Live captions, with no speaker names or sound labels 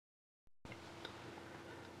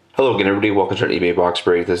Hello again, everybody. Welcome to our eBay box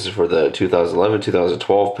break. This is for the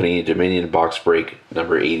 2011-2012 Panini Dominion box break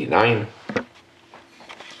number 89.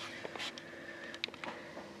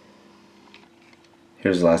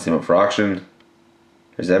 Here's the last name up for auction.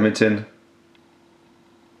 There's Edmonton.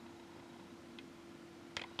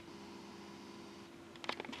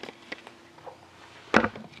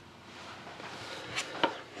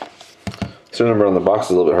 So the number on the box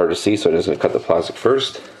is a little bit hard to see, so I'm just going to cut the plastic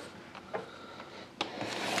first.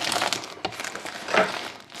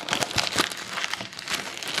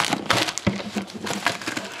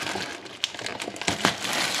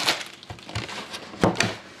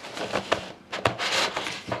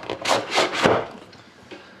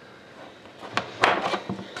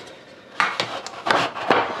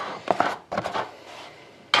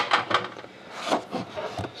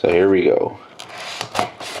 So here we go.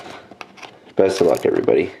 Best of luck,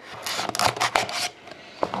 everybody.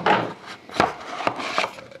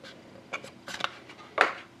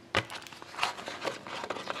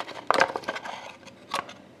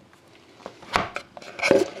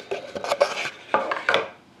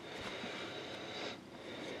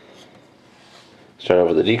 Start off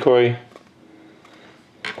with the decoy.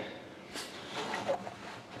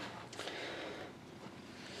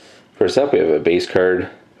 First up, we have a base card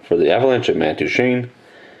for the Avalanche of Matt Duchene.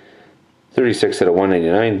 36 out of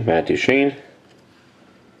 199, Matt Duchene.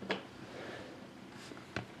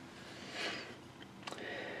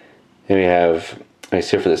 And we have nice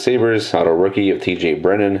hit for the Sabres, auto rookie of TJ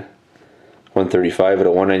Brennan. 135 out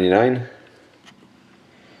of 199.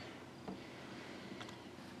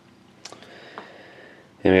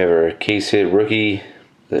 And we have our case hit rookie,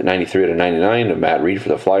 the 93 out of 99 of Matt Reed for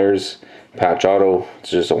the Flyers. Patch auto, it's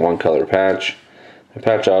just a one color patch. A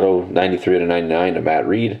patch auto, 93 out of 99 of Matt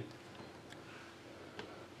Reed.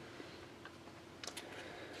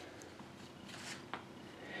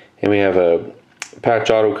 And we have a patch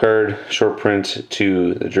auto card, short print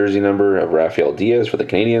to the jersey number of Rafael Diaz for the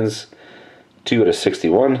Canadiens. 2 out of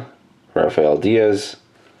 61, Rafael Diaz.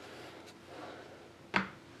 And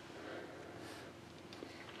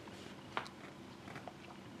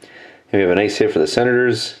we have a nice hit for the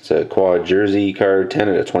Senators. It's a quad jersey card, 10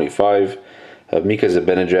 out of 25 of Mika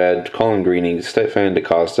Zibanejad, Colin Greening, Stefan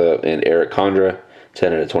DaCosta, and Eric Condra,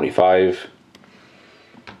 10 out of 25.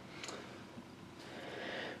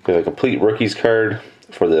 We have a complete rookies card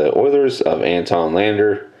for the Oilers of Anton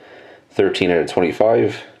Lander, 13 out of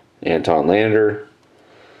 25, Anton Lander.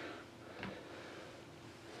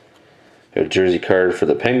 We have a jersey card for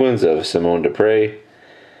the Penguins of Simone Dupre,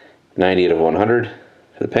 90 out of 100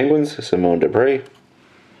 for the Penguins, Simone Dupre.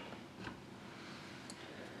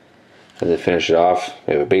 And then finish it off,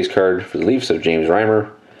 we have a base card for the Leafs of James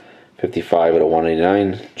Reimer, 55 out of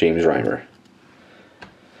 199, James Reimer.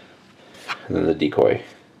 And then the decoy.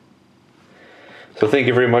 So thank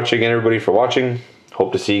you very much again, everybody, for watching.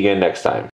 Hope to see you again next time.